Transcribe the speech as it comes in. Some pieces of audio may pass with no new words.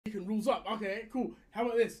rules up. Okay, cool. How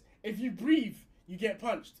about this? If you breathe, you get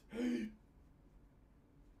punched. You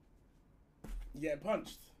get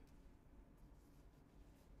punched.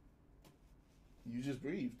 You just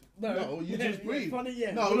breathed. No, you just breathed. Funny,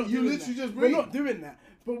 yeah. No, you literally just breathed. We're not doing that.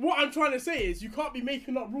 But what I'm trying to say is, you can't be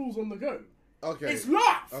making up rules on the go. Okay. It's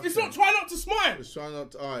laugh. Okay. It's not try not to smile. It's try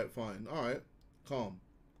not to. All right, fine. All right, calm.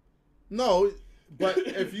 No, but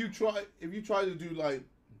if you try to do like.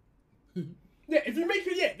 Yeah, if you make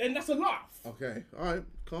it, then that's a laugh. Okay, all right,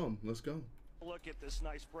 calm. Let's go. Look at this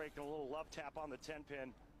nice break and a little love tap on the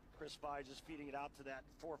 10-pin. Chris Vi just feeding it out to that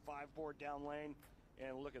 4-5 board down lane,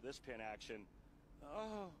 and look at this pin action.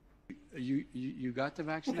 Oh. You got the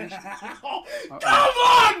vaccination? Oh, come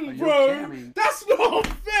on, bro! Okay? I mean, that's not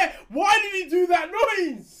fair. Why did he do that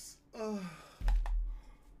noise?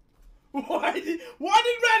 Why did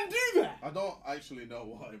man do that? I don't actually know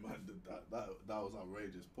why man did that. That was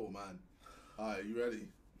outrageous. Poor man. All right, you ready?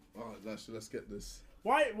 All right, let's get this.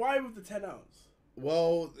 Why with the 10 ounce?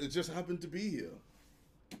 Well, it just happened to be here.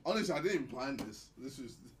 Honestly, I didn't even plan this.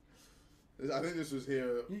 I think this was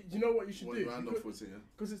here. You know what you should do? Randolph was here.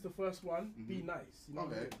 Because it's the first one. Be nice. You know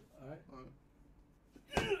okay. All right.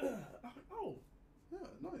 Oh. Yeah,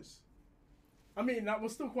 nice. I mean, that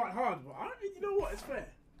was still quite hard, but you know what? It's fair.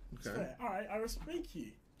 It's okay. fair. All right, I respect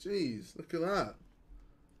you. Jeez, look at that.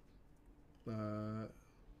 All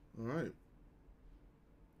right.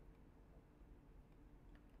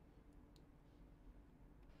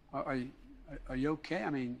 Are you okay? I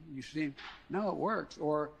mean, you seem no, it works.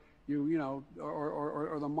 Or you know,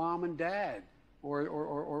 or the mom and dad,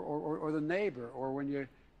 or the neighbor, or when you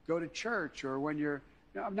go to church, or when you're.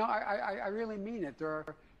 No, I really mean it. There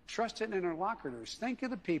are trusted interlocutors. Think of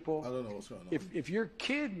the people. I don't know what's going on. If your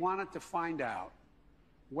kid wanted to find out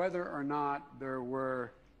whether or not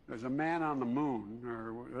there's a man on the moon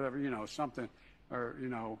or whatever, you know, something, or you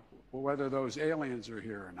know, whether those aliens are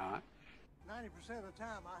here or not. 90% of the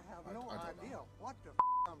time, I have no idea what the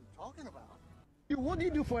I'm talking about. What do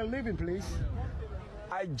you do for a living, please?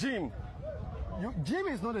 I gym. Gym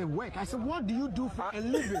is not a work. I said, what do you do for a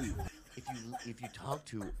living? If you talk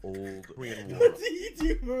to old Korean War. What do you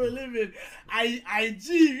do for a living? I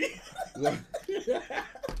gym.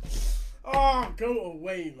 Oh, go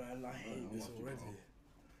away, man. I hate this already.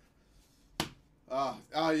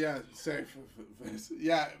 Yeah, safe.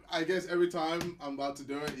 Yeah, I guess every time I'm about to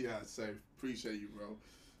do it, yeah, safe. Appreciate you, bro.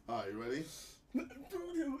 All right, you ready?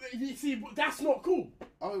 You see, but that's not cool.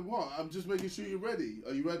 Oh, what? I'm just making sure you're ready.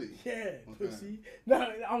 Are you ready? Yeah, okay. pussy. No,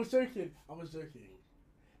 I was joking.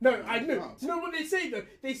 No, I know. Do you know what they say, though?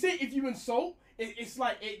 They say if you insult, it's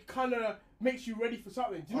like it kind of makes you ready for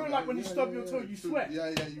something. Do you know, like when you stub your toe, you sweat? Yeah,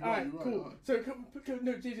 you're right, you're cool. Right. So,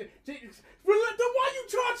 no, JJ, then why are you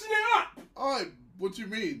charging it up? All right, what do you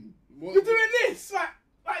mean? What? You're doing this, like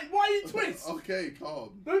why you twist? Okay,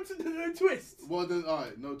 calm. No twist. Well then, all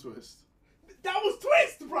right, no twist. That was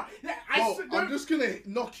twist, bro. I'm just gonna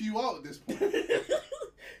knock you out at this point.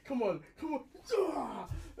 Come on.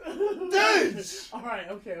 Dej! All right,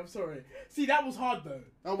 okay, I'm sorry. See, that was hard though.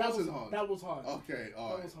 That wasn't hard. That was hard. Okay, all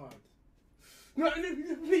right. That was hard. No,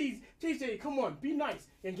 please, JJ, come on, be nice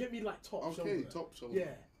and get me like top shoulder. Okay, top shoulder.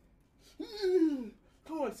 Yeah.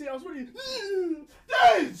 Come on, see, I was ready.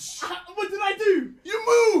 Dej! What did I do? You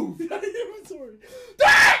moved! I'm sorry.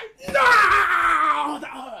 Dej! No!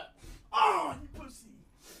 That hurt. Oh, you pussy.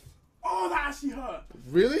 Oh, that actually hurt.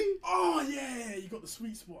 Really? Oh, yeah, you got the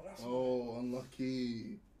sweet spot. That's right.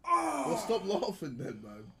 Unlucky. Oh. Well, stop laughing then,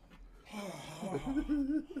 man.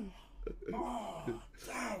 Oh,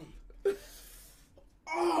 damn.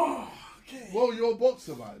 Oh, okay. Well, you're a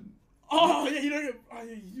boxer, man. Oh, yeah,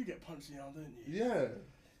 you get punched now, don't you? Yeah.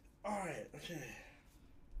 Alright, okay.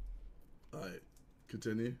 Alright,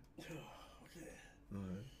 continue. Okay.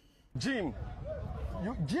 Alright. Gym.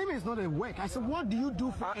 Gym is not a work. I said, what do you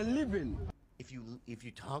do for a living? If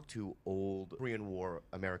you talk to old Korean War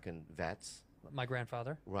American vets, my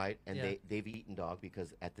grandfather, right, and they've eaten dog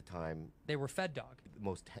because at the time they were fed dog,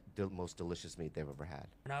 the most delicious meat they've ever had.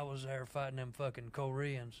 And I was there fighting them fucking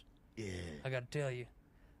Koreans. Yeah. I got to tell you,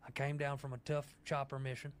 I came down from a tough chopper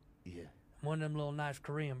mission. Yeah. One of them little nice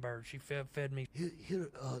Korean birds, she fed me. Here,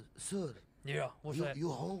 sir. Yeah, what's that? You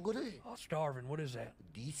hungry? I'm starving. What is that?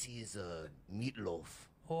 This is meatloaf.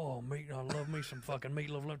 Oh, meat! I love me some fucking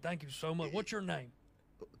meatloaf. Thank you so much. What's your name?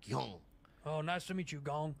 Gyong. Oh, nice to meet you,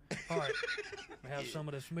 Gong. All right, have some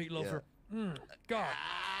of this meatloaf. Yeah. God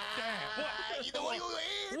damn! What? You know what you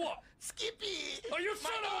ate? What? Skippy! Oh, you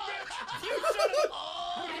son of a bitch! You son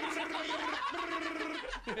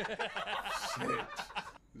of a...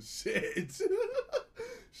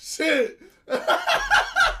 Shit!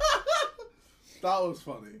 That was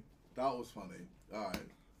funny. That was funny. Alright.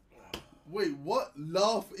 Wait, what?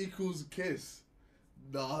 Laugh equals kiss?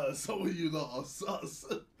 Nah, some of you lot are sus.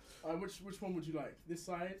 Which one would you like? This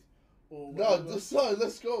side? Or No, this side,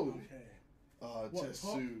 let's go. Okay. Just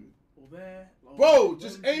soon. Or there? Or Bro,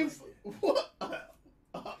 just aim for... What?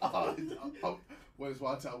 Where's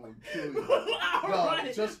my time? I'm gonna kill you.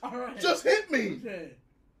 Alright, just hit me. Okay.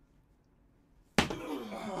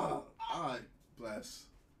 Alright, bless.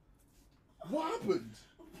 What happened?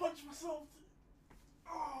 I punched myself.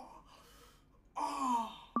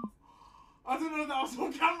 I don't know if that was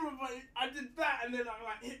on camera, but I did that and then I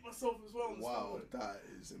like hit myself as well. Wow, that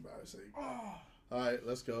is embarrassing. Alright,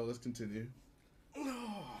 let's go. Let's continue. Oh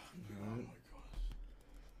my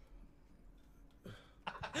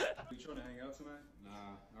gosh. You trying to hang out tonight?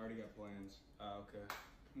 Nah, I already got plans. Okay.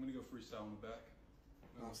 I'm gonna go freestyle in the back.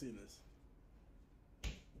 I'll see this.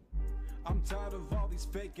 I'm tired of all these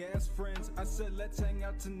fake ass friends. I said let's hang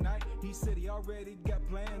out tonight. He said he already got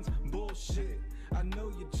plans. Bullshit. I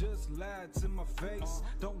know you just lied to my face.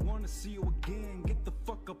 Don't wanna see you again. Get the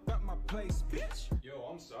fuck up out my place, bitch. Yo,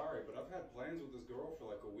 I'm sorry, but I've had plans with this girl for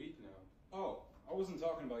like a week now. Oh, I wasn't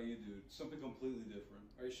talking about you, dude. Something completely different.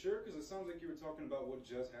 Are you sure? Because it sounds like you were talking about what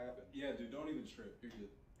just happened. Yeah, dude, don't even trip. You're good.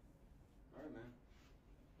 All right, man.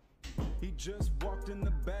 He just walked in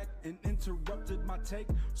the back and interrupted my take.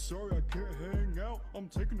 Sorry, I can't hang out. I'm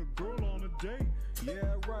taking a girl on a date.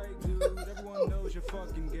 Yeah, right, dude. Everyone knows you're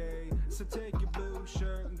fucking gay. So take your blue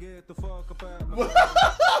shirt and get the fuck up out my face.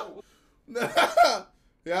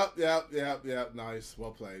 Yep. Nice.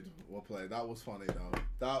 Well played. Well played. That was funny though.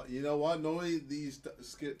 That, you know what? Normally these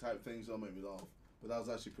skit type things don't make me laugh, but that was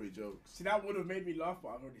actually pretty jokes. See, that would have made me laugh, but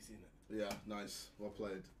I've already seen it. Yeah, nice. Well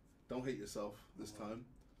played. Don't hate yourself this time.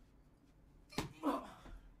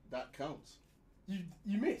 That counts. You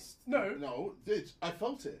missed. No, Did I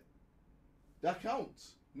felt it? That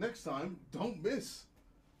counts. Next time, don't miss.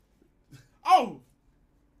 Oh.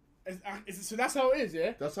 So that's how it is,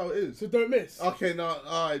 yeah? That's how it is. So don't miss. Okay, no,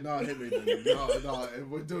 alright, no, hit me then. No,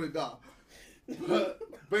 we're doing that.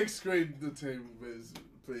 Big screen the team,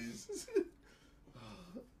 please.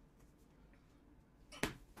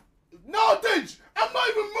 No, Dej! I'm not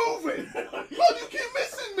even moving! God, you keep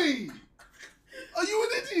missing me! Are you an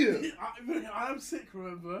idiot? I'm sick,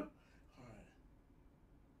 remember?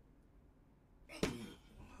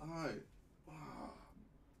 Alright.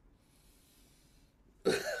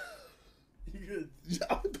 You good?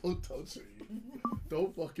 Yeah, don't touch me.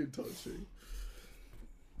 Don't fucking touch me.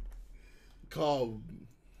 Calm.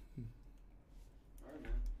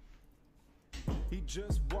 He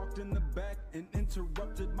just walked in the back and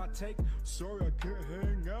interrupted my take. Sorry, I can't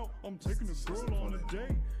hang out. I'm taking a girl on a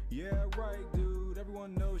date. Yeah, right, dude.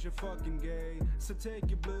 Everyone knows you're fucking gay. So take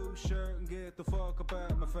your blue shirt and get the fuck up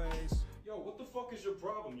out my face. Yo, what the fuck is your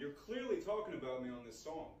problem? You're clearly talking about me on this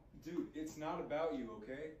song. Dude, it's not about you,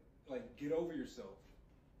 okay? Like, get over yourself.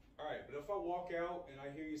 Alright, but if I walk out and I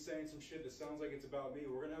hear you saying some shit that sounds like it's about me,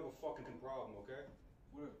 we're gonna have a fucking problem, okay?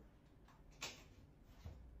 Whatever.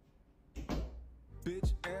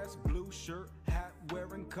 Bitch ass blue shirt, hat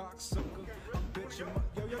wearing cocksucker. Bitch, yo.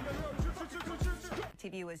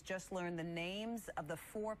 TV has just learned the names of the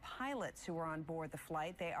 4 pilots who were on board the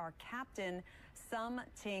flight. They are Captain Sum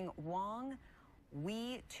Ting Wong,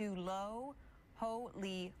 Wee Tu Lo, Ho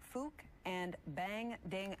Li Fook, and Bang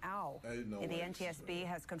Ding Ao. The NTSB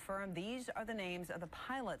has confirmed these are the names of the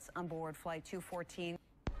pilots on board Flight 214.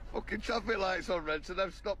 Fucking traffic lights on red, so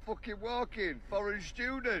they've stopped fucking walking. Foreign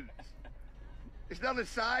students. It's not a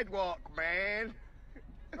sidewalk, man.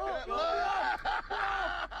 That's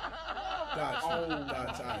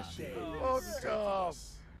actually. Fuck off.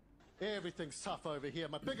 Everything's tough over here.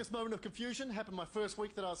 My biggest moment of confusion happened my first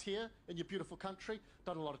week that I was here in your beautiful country.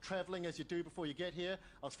 Done a lot of traveling as you do before you get here.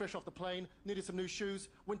 I was fresh off the plane, needed some new shoes,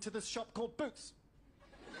 went to this shop called Boots.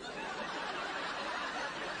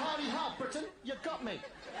 Hardy hard, Britain, you got me.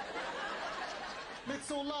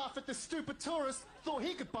 Let's all laugh at this stupid tourist. Thought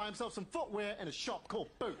he could buy himself some footwear in a shop called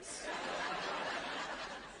Boots.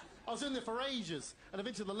 I was in there for ages, and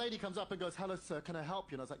eventually the lady comes up and goes, "Hello, sir, can I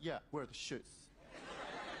help you?" And I was like, "Yeah, where are the shoes?"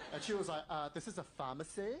 And she was like, "This is a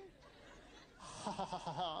pharmacy?"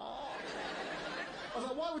 I was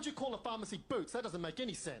like, "Why would you call a pharmacy Boots? That doesn't make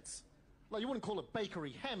any sense. Like, you wouldn't call a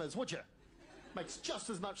bakery Hammers, would you? Makes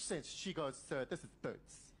just as much sense." She goes, "Sir, this is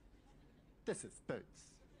Boots. This is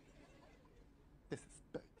Boots. This is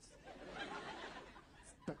Boots.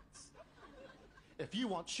 It's Boots. If you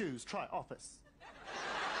want shoes, try Office."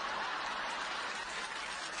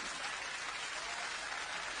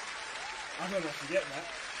 I don't know if you get that.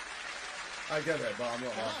 I get it, but I'm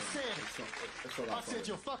not laughing. I said,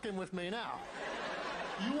 "You're fucking with me now."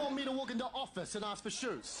 You want me to walk into office and ask for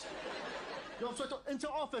shoes? You know, so into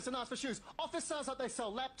office and ask for shoes. Office sounds like they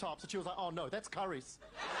sell laptops. And she was like, oh no, that's Curry's.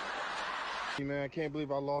 Man, I can't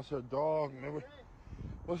believe I lost her dog. Man,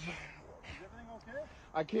 what's... Is everything okay?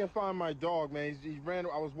 I can't find my dog, man. He ran.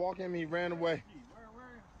 I was walking him, he ran away.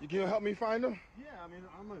 Where? You can help me find him? Yeah, I mean,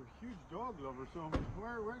 I'm a huge dog lover, so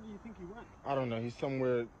where do you think he went? I don't know. He's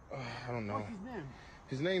somewhere. I don't know. What's his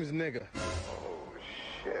name? His name's Nigga. Oh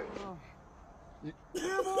shit.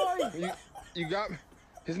 Yeah, boy. You got me.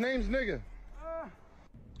 His name's Nigga.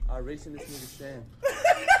 Racing this nigga Sam.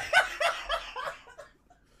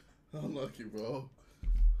 Unlucky, bro.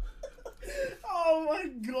 Oh my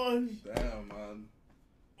gosh. Damn, man.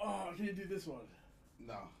 Oh, can you do this one?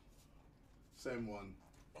 No. Same one.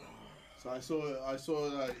 So I saw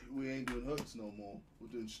that we ain't doing hooks no more. We're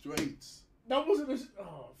doing straights. That wasn't a...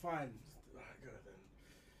 Oh, fine. Alright, go then.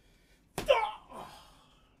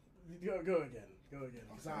 Go again. Go again.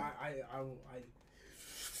 Because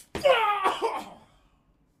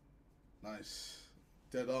Nice.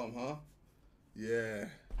 Dead arm, huh? Yeah.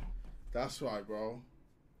 That's right, bro.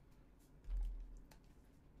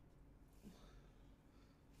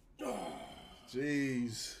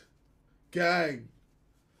 Jeez. Gang.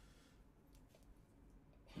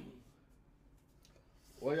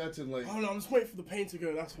 Why you acting like... Oh no, I'm just waiting for the pain to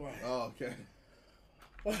go, that's why. Oh, okay.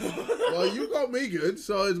 Well, you got me good,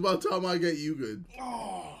 so it's about time I get you good.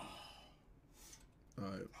 Oh.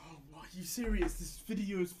 Alright. Oh, are you serious? This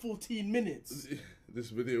video is 14 minutes.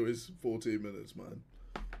 This video is 14 minutes, man.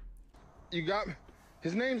 You got me.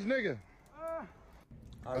 His name's Nigga.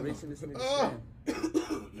 Racing this nigga Sam.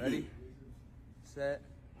 Ready? Set.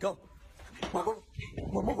 Go. Oh!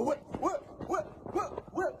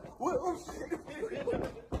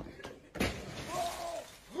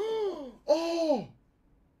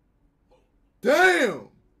 Damn!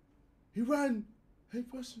 He ran. Hey,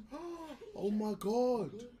 person. Oh my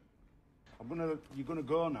God. You're gonna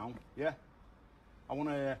go now, yeah? I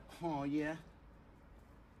wanna, oh yeah.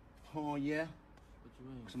 Oh yeah. What do you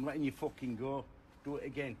mean? Because I'm letting you fucking go. Do it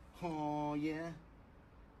again. Oh yeah.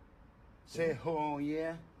 Say oh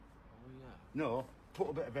yeah. Oh yeah. No,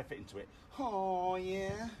 put a bit of effort into it. Oh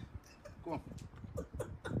yeah. Go on. What do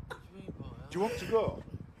you mean by that? Do you want to go?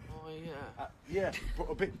 Oh yeah. Yeah, but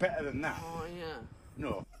a bit better than that. Oh yeah.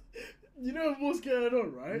 No. You know what's going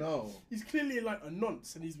on, right? No. He's clearly like a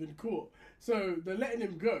nonce and he's been caught. So they're letting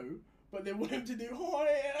him go, but they want him to do, oh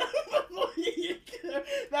yeah.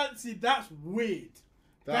 That's weird.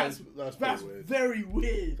 That's weird. Very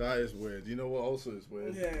weird. That is weird. You know what also is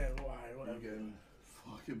weird? Yeah, why? Whatever. You're getting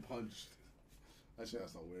fucking punched. Actually,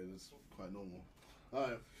 that's not weird. It's quite normal.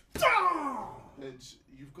 Alright. Mitch,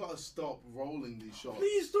 you've got to stop rolling these shots.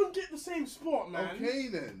 Please don't get the same spot, man. Okay,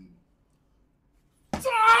 then. Yep.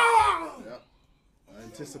 I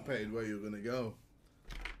anticipated where you were going to go.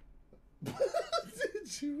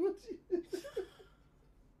 Did you?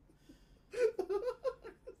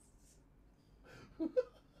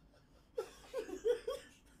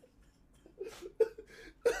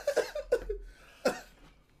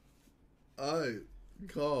 Alright,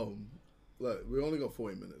 calm. Look, we only got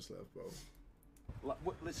 40 minutes left, bro.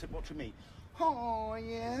 Listen, what to me? Oh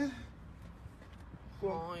yeah.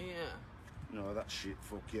 Oh yeah. No, that's shit,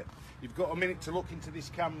 fuck you. You've got a minute to look into this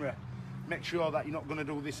camera. Make sure that you're not going to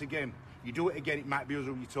do this again. You do it again, it might be us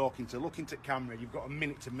who you're talking to. Look into camera. You've got a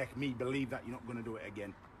minute to make me believe that you're not going to do it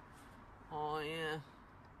again. Oh yeah.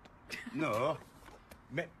 No.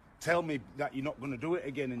 Tell me that you're not going to do it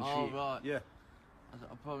again and shit. Right. Yeah.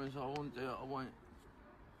 I promise I won't do it. I won't,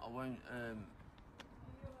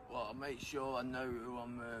 well, I'll make sure I know who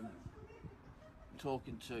I'm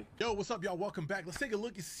talking to. Yo, what's up, y'all? Welcome back. Let's take a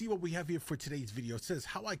look and see what we have here for today's video. It says,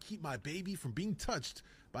 how I keep my baby from being touched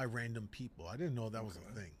by random people. I didn't know that was a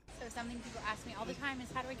thing. So something people ask me all the time is,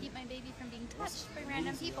 how do I keep my baby from being touched by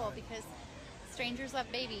random people? Because strangers love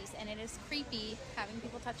babies, and it is creepy having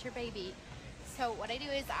people touch your baby. So what I do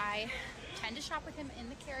is I tend to shop with him in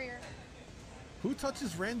the carrier. Who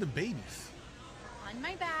touches random babies? On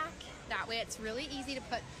my back. That way it's really easy to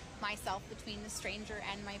put myself between the stranger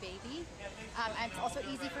and my baby. And it's also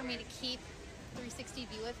easy for me to keep 360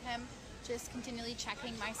 view of him, just continually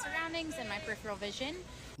checking my surroundings and my peripheral vision.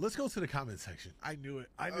 Let's go to the comment section. I knew it.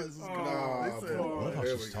 I knew this was going on. They said, I love how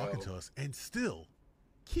she's talking to us and still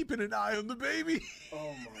keeping an eye on the baby.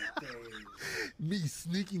 Oh my days. Me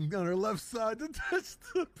sneaking down her left side to touch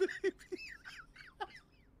the baby.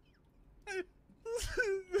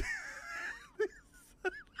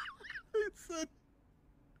 They said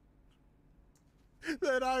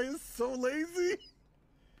that eye is so lazy.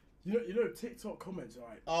 You know TikTok comments,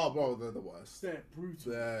 right? Oh, bro, they're the worst. They're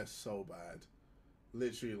brutal. They're so bad.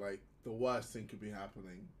 literally like the worst thing could be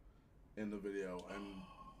happening in the video, and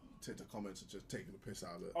TikTok comments are just taking the piss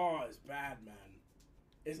out of it. Oh, it's bad, man.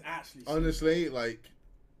 It's actually honestly like,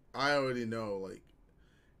 I already know, like,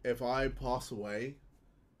 if I pass away,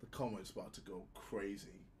 the comments about to go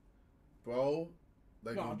crazy, bro.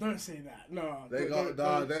 No, don't say that. No, they're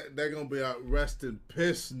gonna be like, rest in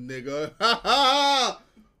piss, nigga.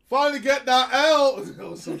 Finally get that L.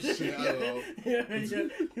 Or some shit. I don't know. Yeah,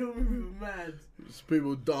 you're mad. Just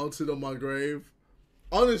people dancing on my grave.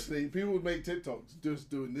 Honestly, people would make TikToks just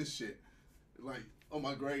doing this shit, like on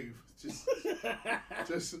my grave. Just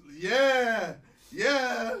yeah.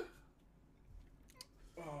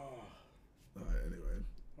 Oh. Alright, anyway.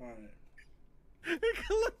 Alright. It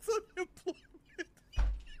collects unemployment.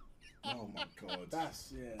 Oh my god.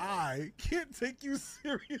 That's, yeah. I can't take you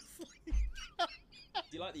seriously.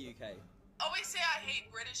 Do you like the UK? Always say I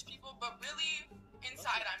hate British people, but really,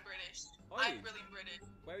 inside I'm British. I'm really British.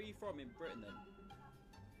 Where are you from in Britain then?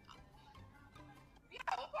 Yeah,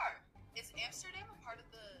 what part? Is Amsterdam a part of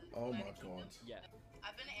the Oh my United Kingdom? god. Yeah.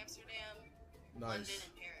 I've been to Amsterdam, Nice. London,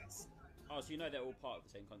 and Paris. Oh, so you know they're all part of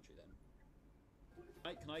the same country then?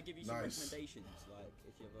 Can I give you some Nice. recommendations, like,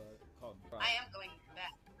 if you ever come? Right. I am going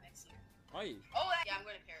back next year. Are you? Oh, yeah, I'm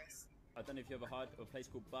going to Paris. I don't know if you ever heard of a place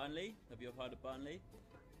called Burnley. Have you ever heard of Burnley?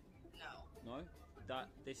 No. No?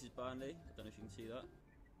 This is Burnley. I don't know if you can see that.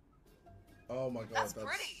 Oh my god, That's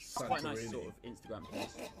pretty. It's quite a nice sort of Instagram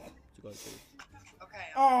place to go to.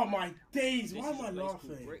 Okay. Oh my days! This Why is am a I place called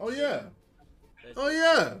laughing? Brixton. Oh yeah. There's- Oh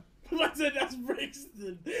yeah. I said that's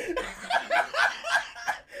Brixton.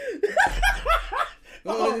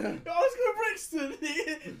 Oh, yeah. I was going to Brixton.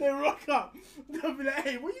 They rock up. They'll be like,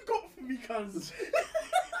 hey, what you got for me, cuz?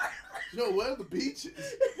 Yo, where are the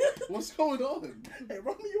beaches? What's going on? Hey,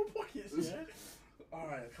 run me your pockets, yeah?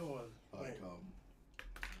 Alright, come on. Alright, come.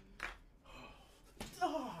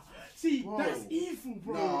 Oh, see, Bro. that's evil,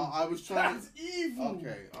 bro. No, I was trying. That's evil.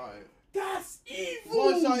 Okay, alright. That's evil. Why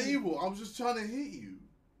is that evil? I was just trying to hit you.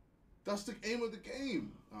 That's the aim of the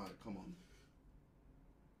game. Alright, come on.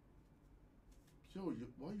 Yo,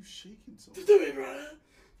 why are you shaking so much? Do it, bro.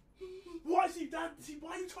 Why,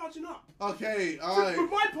 why are you charging up? Okay, alright.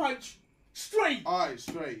 With my punch, straight. Alright,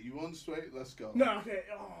 straight. You want straight? Let's go. No, okay.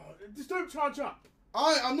 Oh, just don't charge up.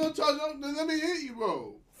 Alright, I'm not charging up. Then let me hit you,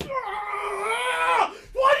 bro. Why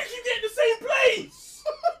do you keep getting the same place?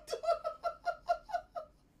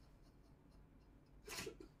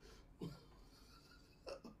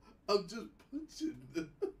 I'm just punching.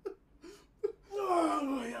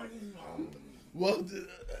 Oh, Well,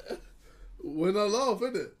 when I laugh,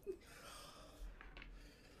 innit?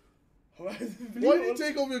 Why do you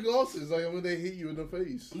take off your glasses like when they hit you in the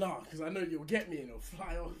face? Nah, because I know you'll get me and it'll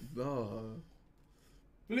fly off. Nah.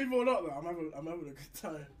 Believe it or not, though, I'm having a good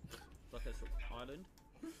time. Like a sort of island.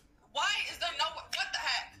 Why is there no... What the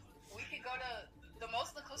heck? We could go to... The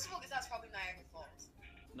most inclusive, because that's probably Niagara Falls.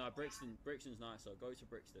 No, Brixton's nicer. Go to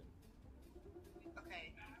Brixton.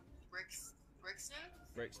 Okay. Brixton?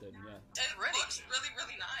 Brixton, yeah. It looks really,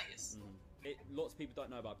 really nice. Lots of people don't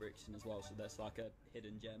know about Brixton as well, so that's like a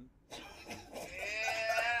hidden gem. Yeah.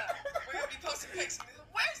 We're going to be posting pics.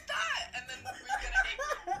 Where's that? And then we're going to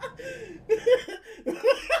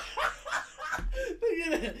Look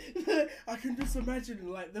at it. I can just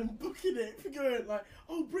imagine like them booking it, going like,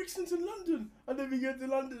 "Oh, Brixton's in London," and then we go to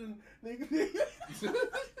London. And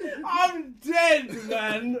I'm dead,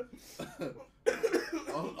 man.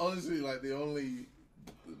 Honestly, like the only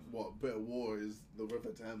bit of war is the River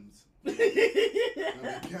Thames. And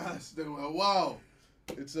the gas. They were like, wow,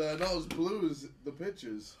 it's not as blue as the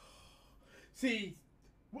pictures. See,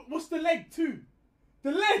 what's the leg too?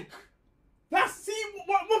 The leg. What's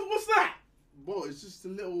that? Bro, it's just a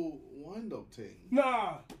little wind-up thing.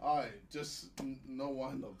 Nah. Alright, just no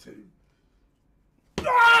wind-up thing.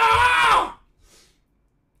 Ah!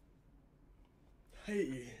 Hate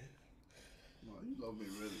you. No, you love me,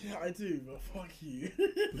 really. Yeah, I do, but fuck you.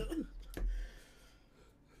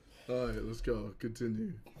 Alright, let's go.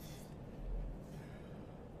 Continue.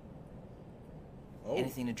 Oh.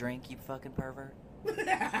 Anything to drink, you fucking pervert?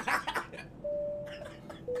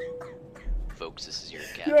 Folks, this is your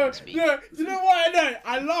captain speaking. No, do you know why I know?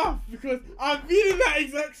 I laugh because I've been in that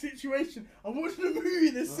exact situation. I'm watching a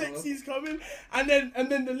movie, the sexy's coming, and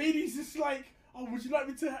then the lady's just like, "Oh, would you like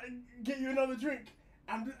me to get you another drink?"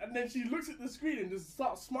 And then she looks at the screen and just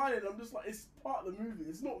starts smiling. I'm just like, it's part of the movie.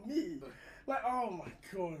 It's not me. Like, oh my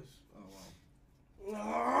gosh. Oh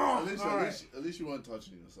wow. At least you weren't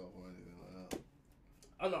touching yourself or anything like that.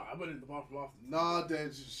 Oh no, I went in the bathroom after. Nah,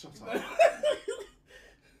 Dad, just shut up.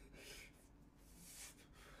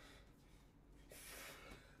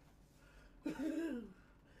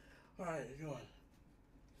 Alright, go on.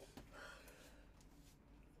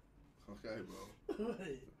 Okay, bro.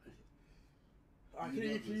 I can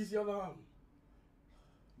you use the other arm?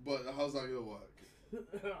 But how's that gonna work?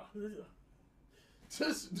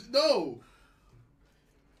 Just no.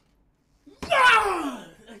 Ah!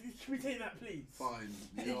 Can we take that, please? Fine.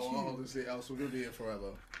 You know, honestly, else we're gonna be here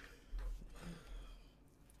forever.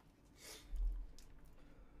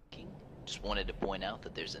 Just wanted to point out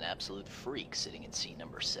that there's an absolute freak sitting in seat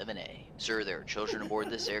number 7A. Sir, there are children aboard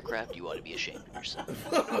this aircraft. You ought to be ashamed of yourself.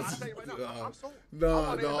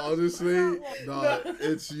 No, honestly,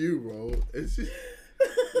 it's you, bro. It's just,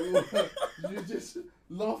 you're just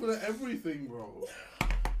laughing at everything, bro.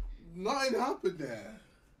 Nothing happened there.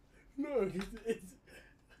 No, it's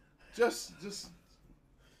just.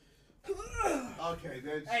 Okay,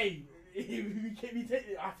 then. Hey, we take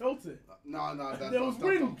it. I felt it. No, that There was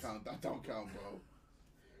don't wind. count. That don't count, bro.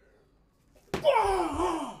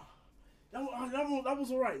 That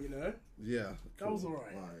was alright, you know? Yeah. That was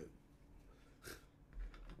alright. Alright.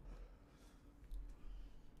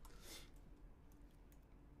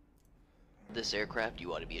 This aircraft,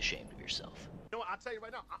 you ought to be ashamed of yourself. You know what? I'll tell you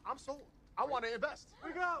right now, I'm sold. I want to invest.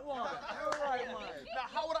 We got one. All right, Mike. Now,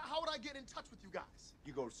 how would I get in touch with you guys?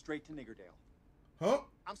 You go straight to Niggerdale. Huh?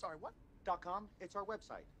 I'm sorry, what? .com. It's our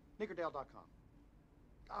website. Niggerdale.com.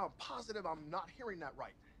 I'm positive I'm not hearing that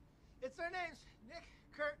right. It's their names, Nick,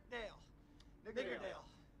 Kurt, Dale. Niggerdale.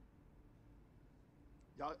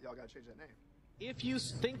 Y'all gotta change that name. If you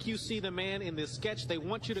think you see the man in this sketch, they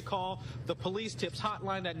want you to call the police tips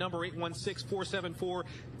hotline, that number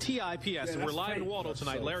 816-474-TIPS. And we're live in Waldo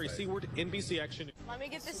tonight. Larry Seward, NBC Action. Let me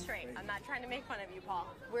get this straight. I'm not trying to make fun of you, Paul.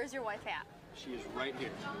 Where's your wife at? She is right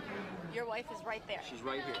here. Your wife is right there. She's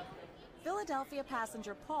right here. Philadelphia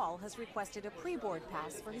passenger Paul has requested a pre-board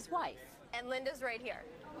pass for his wife. And Linda's right here.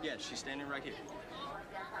 Yeah, she's standing right here.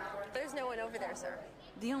 There's no one over there, sir.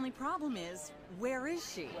 The only problem is, where is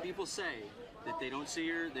she? People say that they don't see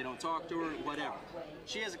her, they don't talk to her, whatever.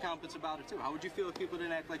 She has a confidence about it too. How would you feel if people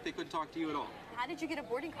didn't act like they couldn't talk to you at all? How did you get a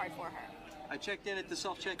boarding card for her? I checked in at the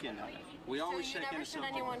self-check-in. We always check in at So you never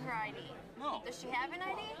showed anyone her ID? No. Does she have an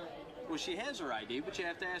ID? Well, she has her ID, but you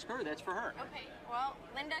have to ask her. That's for her. Okay. Well,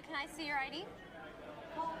 Linda, can I see your ID?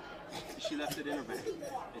 She left it in her bag.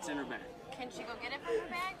 It's in her bag. Can she go get it from her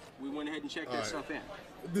bag? We went ahead and checked All that right. stuff in.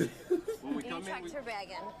 When we You come checked in, her bag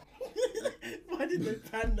in. Why did they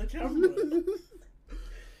pan the camera?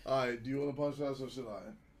 Alright, do you want to punch us or should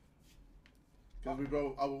I? Because we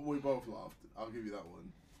both laughed. I'll give you that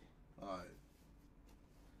one. Alright.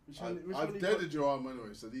 I've deaded your arm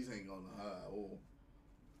anyway, so these ain't gonna hurt at all.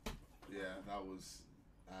 Yeah, that was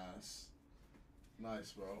ass.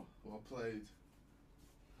 Nice, bro. Well played.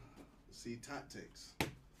 See, tactics.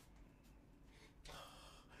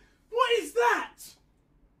 What is that?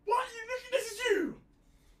 What? This is you.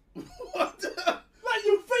 What? Like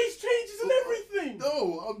your face changes and everything.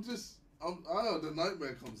 No, I know the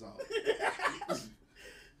nightmare comes out.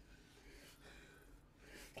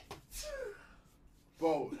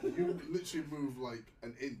 Bro, you literally move like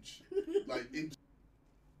an inch. Like inch.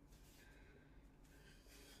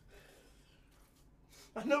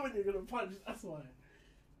 I know when you're gonna punch, that's why.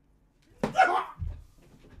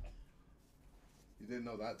 You didn't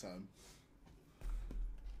know that time.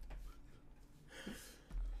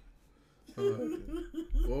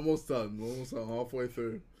 We're almost done. We're almost done. Halfway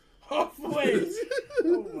through. Halfway.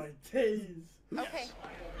 Oh my days. Okay.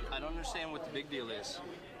 I don't understand what the big deal is.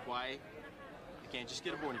 Why you can't just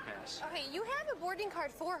get a boarding pass? Okay, you have a boarding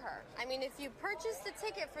card for her. I mean, if you purchased a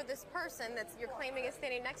ticket for this person that's you're claiming is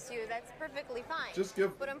standing next to you, that's perfectly fine. Just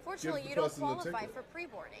give. But unfortunately, give you the don't person the qualify ticket. for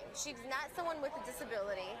pre-boarding. She's not someone with a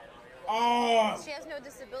disability. Oh. She has no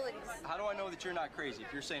disabilities. How do I know that you're not crazy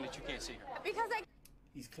if you're saying that you can't see her? Because I.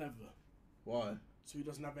 He's clever. Why? So he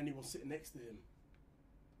doesn't have anyone sitting next to him.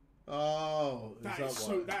 Oh, is that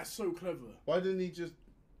why? That's so clever. Why didn't he just?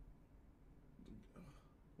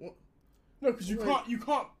 What? No, because you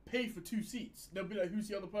can't pay for 2 seats. They'll be like, who's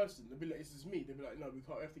the other person? They'll be like, this is me. They'll be like, no, we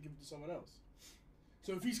can't. We have to give it to someone else.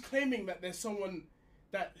 So if he's claiming that there's someone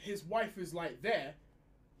that his wife is like there,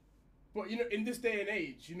 but you know, in this day and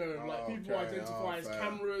age, you know, like people identify as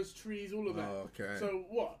cameras, trees, all of that. Okay. So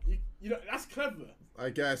what? You know, that's clever. I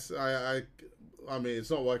guess I mean it's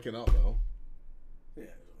not working out though.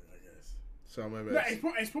 Yeah, I guess. So maybe No,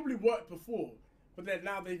 it's probably worked before, but then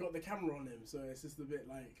now they got the camera on him, so it's just a bit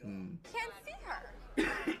like. Can't see her.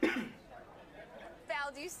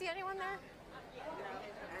 Val, do you see anyone there? I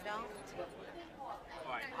don't. All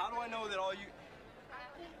right. How do I know that all you?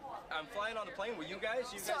 I'm flying on the plane with you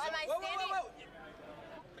guys. You So guys. am I standing? Whoa.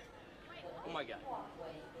 Oh my God.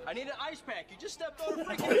 I need an ice pack. You just stepped on a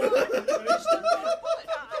freaking.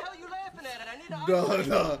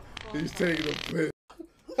 No, he's taking a piss.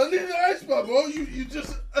 I need an ice bar, bro. You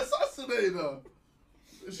just assassinated her.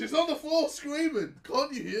 She's on the floor screaming.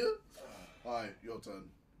 Can't you hear? Alright, your turn.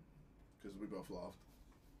 Because we both laughed.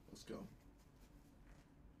 Let's go.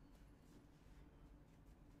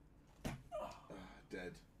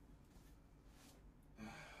 Dead.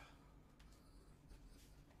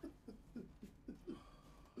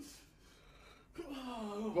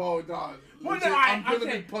 Bro, nah. I'm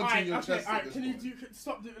gonna be punching your chest. Alright, can you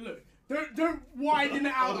stop doing? Look, don't widen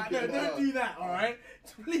it out like that. Don't do that. All right,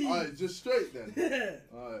 please. Alright, just straight then. Yeah.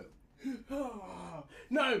 Alright.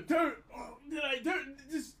 No, don't. Don't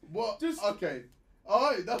just. What? Just. Okay.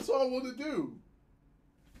 Alright, that's what I want to do.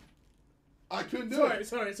 I couldn't do it.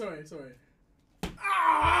 Sorry.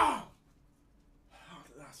 Ah!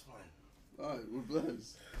 That's fine. Alright, we're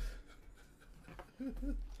blessed.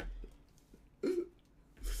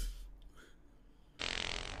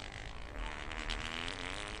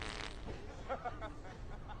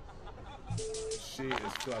 She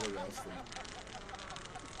is flabbergasted.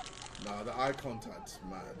 Nah, the eye contact's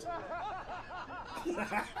mad.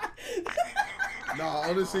 Nah,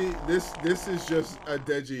 honestly, this is just a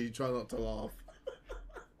Deji try not to laugh.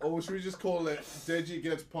 Or should we just call it Deji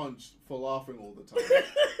gets punched for laughing all the time?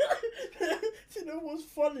 You know what's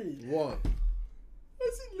funny? What? I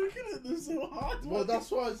was looking at this so hard. Well,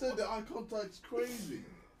 that's why I said the eye contact's crazy.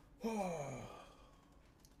 Oh!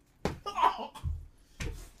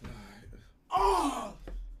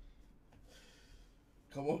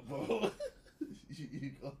 Come on, bro.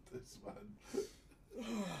 you got this, man.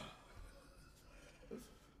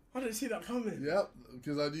 I didn't see that coming. Yep,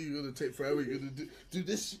 because I knew you were going to take forever. You're going to do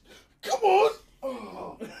this. Come on!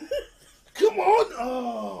 Oh. Come on!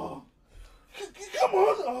 Oh. Come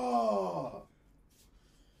on! Oh.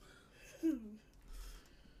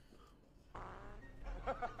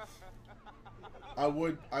 I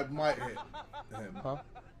might hit him. Huh?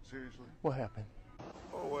 Seriously? What happened?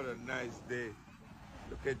 Oh, what a nice day.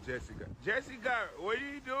 Look at Jessica. Jessica, what are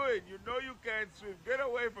you doing? You know you can't swim. Get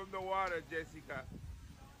away from the water, Jessica.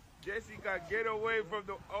 Jessica, get away from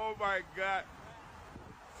the... Oh, my God.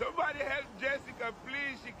 Somebody help Jessica,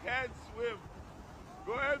 please. She can't swim.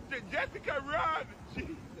 Go help Jessica, run.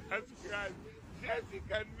 Jesus Christ.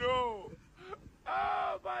 Jessica, no.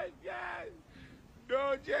 Oh, my God.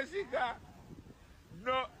 No, Jessica.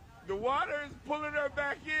 No. The water is pulling her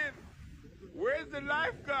back in. Where's the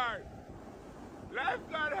lifeguard?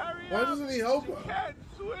 Lifeguard, hurry up. Why doesn't he help her? She can't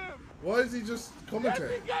swim. Why is he just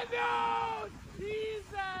commentating? Jessica, no!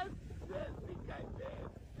 Jesus! Jessica,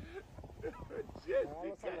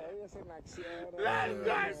 Jessica.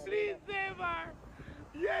 Lifeguard, please save her.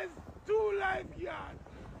 Yes, 2 lifeguards.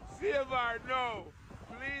 Save her, no.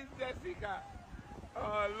 Please, Jessica.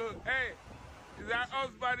 Oh, look. Hey, that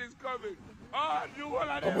husband is coming. Oh, you want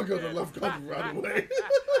to... Oh my God, the lifeguard ran away.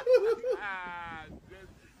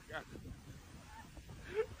 Jessica.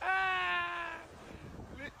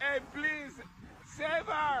 Hey, please, save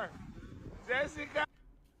her. Jessica.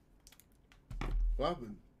 What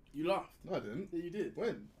happened? You laughed. No, I didn't. Yeah, you did.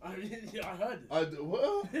 When? I heard it.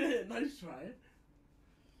 What? Nice try.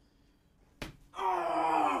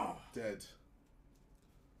 Oh! Dead.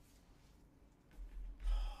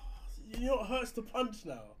 You know what hurts to punch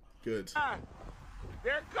now? Good.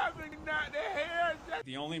 They're coming now. They're here.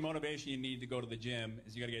 The only motivation you need to go to the gym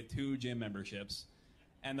is you got to get 2 gym memberships.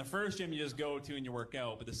 And the first gym you just go to and you work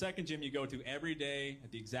out. But the second gym you go to every day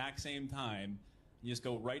at the exact same time. You just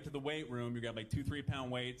go right to the weight room. You got like 2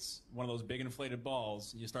 3-pound weights, one of those big inflated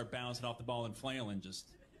balls. And you start bouncing off the ball and flailing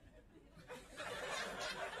just.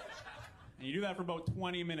 And you do that for about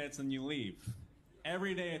 20 minutes and you leave.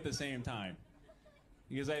 Every day at the same time.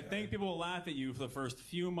 Because I think people will laugh at you for the first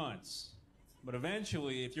few months. But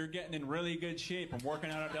eventually, if you're getting in really good shape from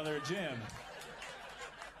working out at the other gym,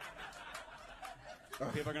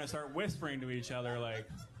 people are going to start whispering to each other like,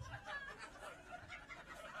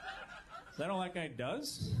 is that all that guy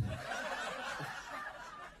does?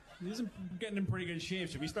 He's getting in pretty good shape.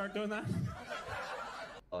 Should we start doing that?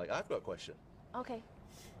 I've got a question. Okay.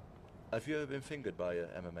 Have you ever been fingered by an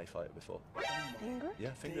MMA fighter before? Fingered?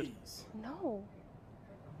 Yeah, fingered. No.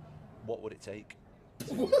 What would it take?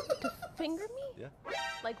 To finger me? Yeah.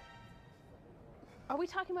 Like, are we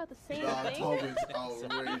talking about the same thing? Tom is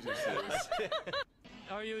outrageous.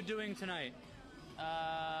 How are you doing tonight?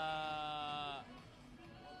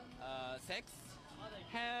 Sex?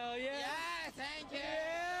 Hell yeah! Yeah, thank you!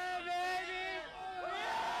 Yeah,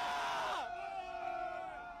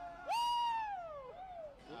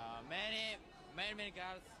 baby! Many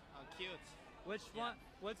girls are cute. Which one?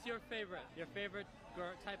 What's your favorite? Your favorite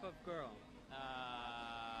girl, type of girl?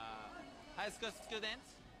 high school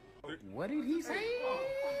students. What did he say?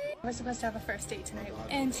 We're supposed to have a first date tonight,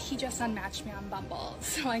 and he just unmatched me on Bumble,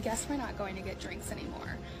 so I guess we're not going to get drinks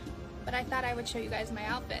anymore. But I thought I would show you guys my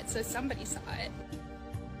outfit, so somebody saw it.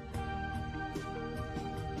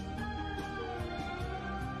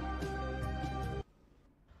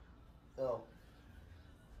 Oh.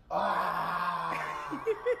 Ah!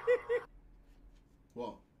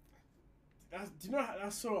 What? Do you know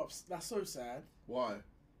that's so sad? Why?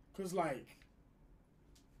 Cause like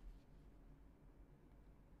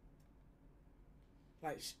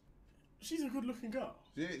she's a good-looking girl.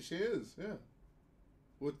 She is, yeah.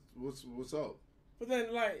 What's up? But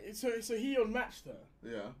then like so he unmatched her.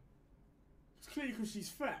 Yeah. It's clearly because she's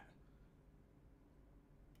fat.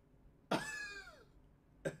 I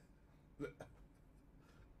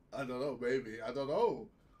don't know, maybe. I don't know.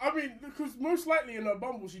 I mean, because most likely in her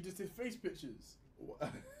Bumble she just did face pictures.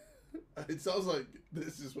 It sounds like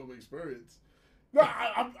this is from experience. No,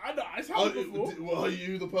 I know. It's happened before. Well, are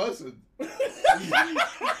you the person? What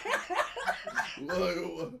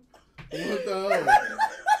the hell?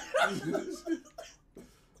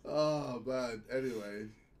 Oh, man. Anyway.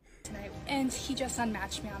 Tonight, and he just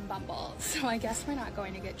unmatched me on Bumble, so I guess we're not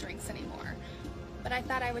going to get drinks anymore. But I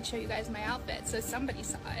thought I would show you guys my outfit, so somebody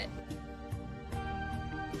saw it.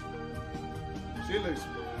 She looks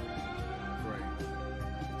great.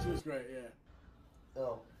 She was great, yeah.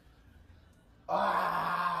 Oh.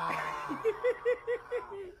 Ah!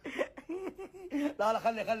 لا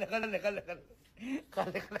خلي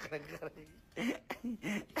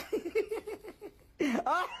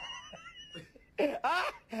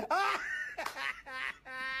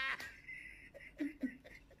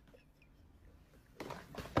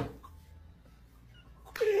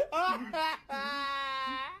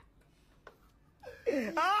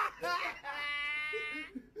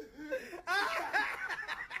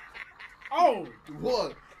Oh!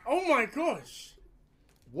 What? Oh my gosh!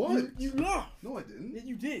 What? You laughed. No, I didn't. Yeah,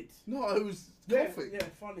 you did. No, I was coughing. Yeah,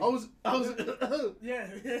 funny. I was. yeah,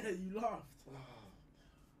 you laughed.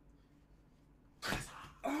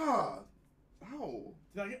 Ah! Ow!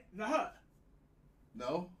 Did that hurt?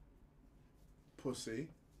 No. Pussy.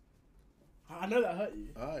 I know that hurt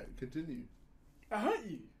you. Alright, continue. That hurt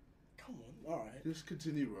you? Come on, alright. Just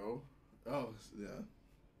continue, bro. Oh, yeah.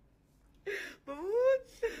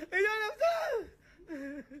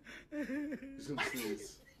 He's gonna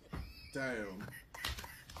sneeze. Damn.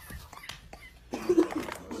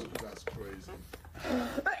 That's crazy.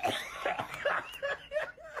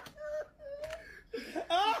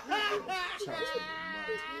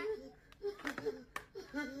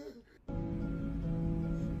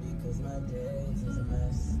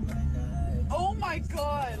 Oh my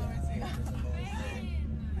god!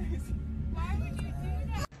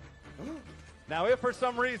 Now, if for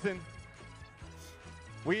some reason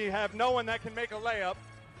we have no one that can make a layup,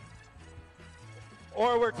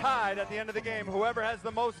 or we're tied at the end of the game, whoever has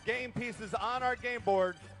the most game pieces on our game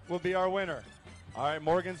board will be our winner. All right,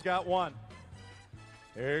 Morgan's got one.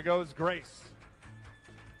 Here goes Grace.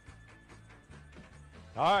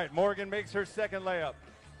 All right, Morgan makes her second layup.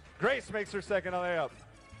 Grace makes her second layup.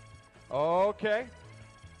 Okay.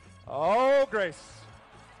 Oh, Grace.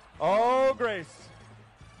 Oh, Grace.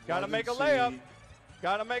 Got to make a layup.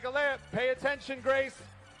 Got to make a layup. Pay attention, Grace.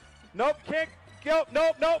 Nope, kick. Nope,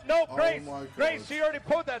 nope, nope, nope. Oh Grace. my Grace, gosh. she already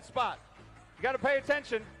pulled that spot. You got to pay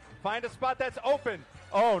attention. Find a spot that's open.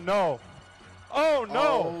 Oh, no. Oh,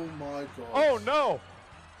 no. Oh, my God. Oh, no.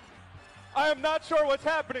 I am not sure what's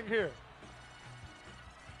happening here.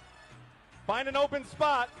 Find an open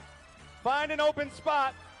spot. Find an open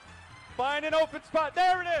spot. Find an open spot.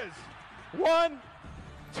 There it is. 1,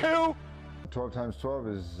 2. 12 times 12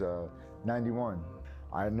 is 91.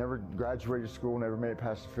 I never graduated school, never made it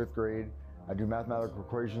past the 5th grade. I do mathematical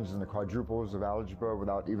equations and the quadruples of algebra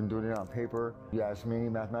without even doing it on paper. You ask me any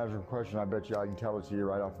mathematical question, I bet you I can tell it to you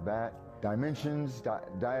right off the bat. Dimensions,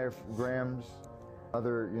 diagrams,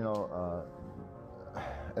 other,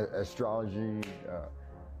 astrology,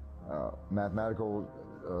 mathematical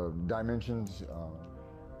dimensions.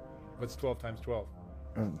 What's 12 times 12?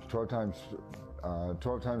 12 times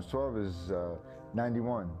 12 is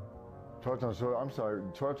 91. 12 times 12, I'm sorry,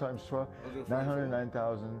 12 times 12,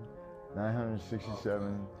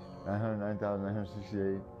 909,967,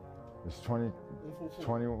 909,968. It's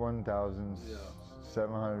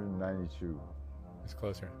 21,792. It's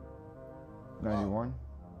closer. 91?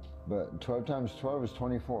 But 12 times 12 is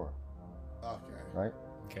 24. Okay. Right?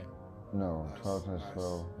 Okay. No, 12 times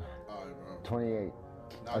 12. 28.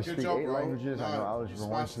 Nah, I good speak job, 8 bro. languages. I know Nah, algebra you 1,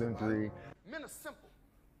 smashed 2, it, and man. 3. Men are simple.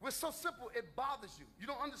 We're so simple it bothers you. You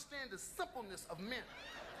don't understand the simpleness of men.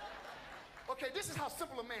 Okay, this is how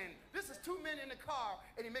simple a man. This is two men in the car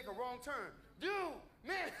and he make a wrong turn. Dude,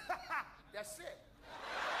 man, that's it.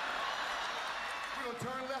 We're gonna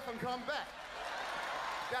turn left and come back.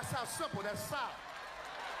 That's how simple, that's solid.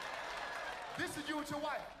 This is you with your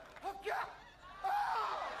wife. Oh, God.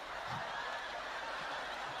 Oh!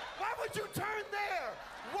 Why would you turn there?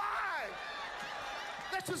 Why?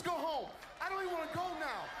 Let's just go home. I don't even want to go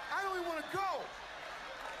now. I don't even want to go.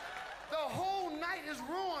 The whole night is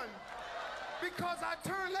ruined because I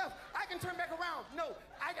turned left. I can turn back around. No,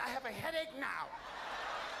 I have a headache now.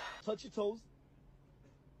 Touch your toes.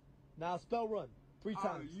 Now spell run 3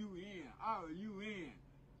 times. R-U-N. R-U-N.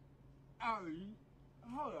 R-U.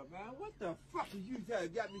 Hold up, man. What the fuck are you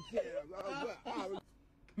got me saying?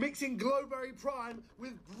 Mixing Glowberry Prime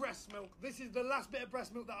with breast milk. This is the last bit of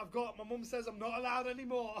breast milk that I've got. My mum says I'm not allowed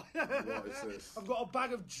anymore. What is this? I've got a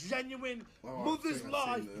bag of genuine Oh, Mother's I think I've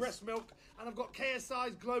Life seen this. breast milk, and I've got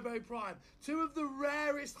KSI's Glowberry Prime. 2 of the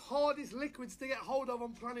rarest, hardest liquids to get hold of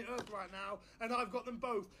on planet Earth right now, and I've got them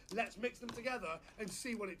both. Let's mix them together and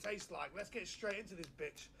see what it tastes like. Let's get straight into this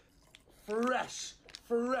bitch. Fresh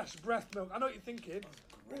breast milk. I know what you're thinking.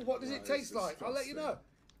 Oh, what does it taste like? I'll let you know.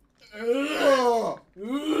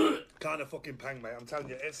 Kind of fucking pang, mate. I'm telling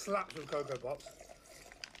you, it slaps with Cocoa Pops.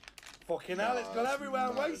 Fucking hell, it's gone everywhere.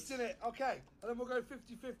 I'm wasting it. Okay, and then we'll go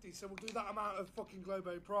 50-50. So we'll do that amount of fucking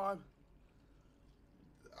Glowberry Prime.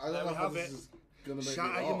 I don't know how this is gonna make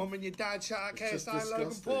Shout me out your laugh. mum and your dad. Shout out It's just KSI and Logan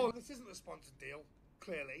disgusting. Paul. This isn't a sponsored deal,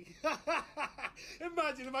 clearly.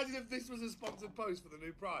 imagine if this was a sponsored post for the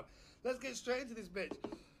new Prime. Let's get straight into this bitch.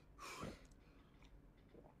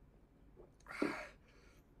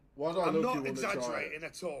 Why do I I'm look not you want to try it? exaggerating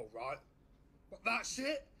at all, right? But that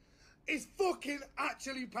shit is fucking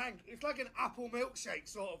actually pang. It's like an apple milkshake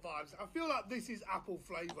sort of vibes. I feel like this is apple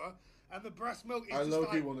flavour, and the breast milk is I just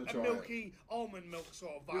low-key like wanna a try milky almond milk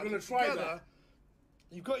sort of vibe. You're gonna And try together, that?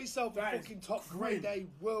 You've got yourself a That is fucking top great. grade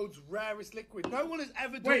A, world's rarest liquid. No one has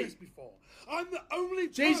ever done Wait. this before. I'm the only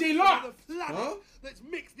JJ person Locke. on the planet Huh? that's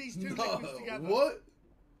mixed these two No, liquids together. what?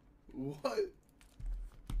 What?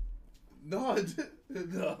 No, I didn't.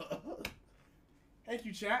 No. Thank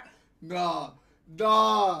you, chat. Nah,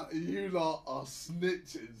 you lot are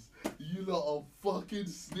snitches. You lot are fucking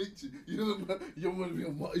snitches. You're going to be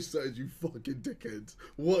on my side, you fucking dickheads.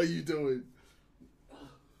 What are you doing?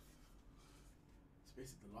 It's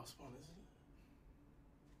basically the last one, isn't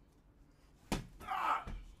it? Ah!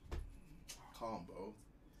 Calm, bro.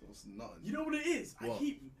 That's nothing. You know what it is? What?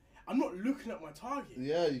 I'm not looking at my target.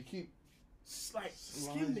 Yeah, you keep... Like,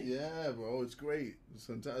 skimming it. Yeah, bro, it's great. It's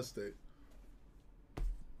fantastic.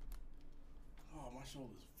 Oh, my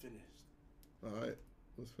shoulder's finished. Alright,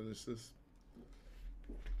 let's finish this.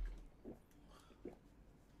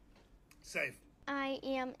 Safe. I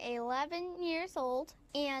am 11 years old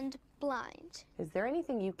and blind. Is there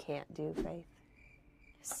anything you can't do, Faith?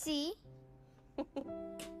 See?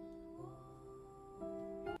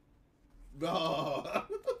 No.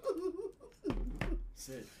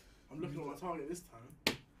 Sick. I'm looking at my target this time.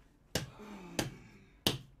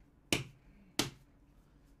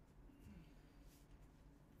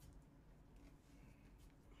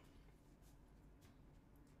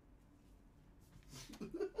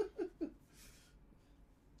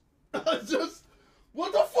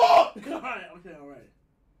 What the fuck? Alright, okay, alright.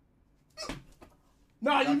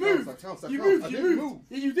 Nah, That you counts, moved. that counts, that You counts. moved. I You didn't moved. move.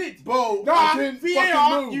 Yeah, you did. Bro, nah, I didn't VAR,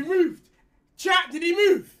 fucking move. you moved. Chat, did he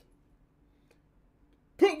move?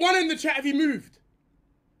 Put 1 in the chat if he moved.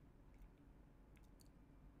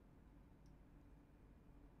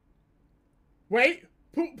 Wait,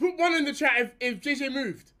 put 1 in the chat if JJ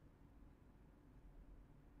moved.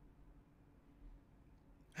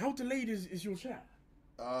 How delayed is your chat?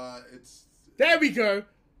 It's... There we go.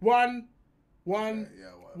 1. Yeah,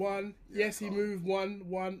 whatever. 1. Yeah, Yes, he calm. moved. 1. There we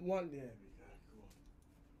go.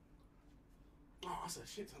 Cool. Oh, that's a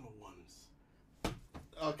shit ton of 1s.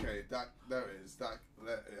 Okay, there it is.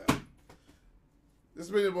 Yeah. This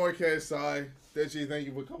has been your boy KSI. Deji, thank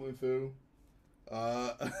you for coming through.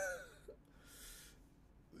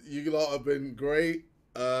 You lot have been great.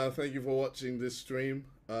 Thank you for watching this stream.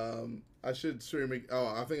 I should stream.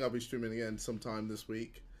 I think I'll be streaming again sometime this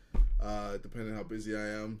week, depending how busy I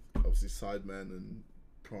am. Obviously, Sidemen and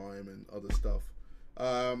Prime and other stuff.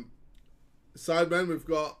 Sidemen, we've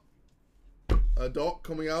got a doc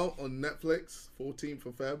coming out on Netflix, 14th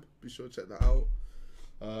of Feb. Be sure to check that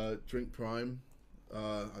out. Drink Prime.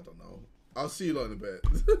 I don't know. I'll see you lot in a bit.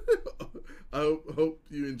 I hope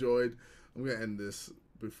you enjoyed. I'm gonna end this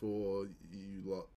before you lot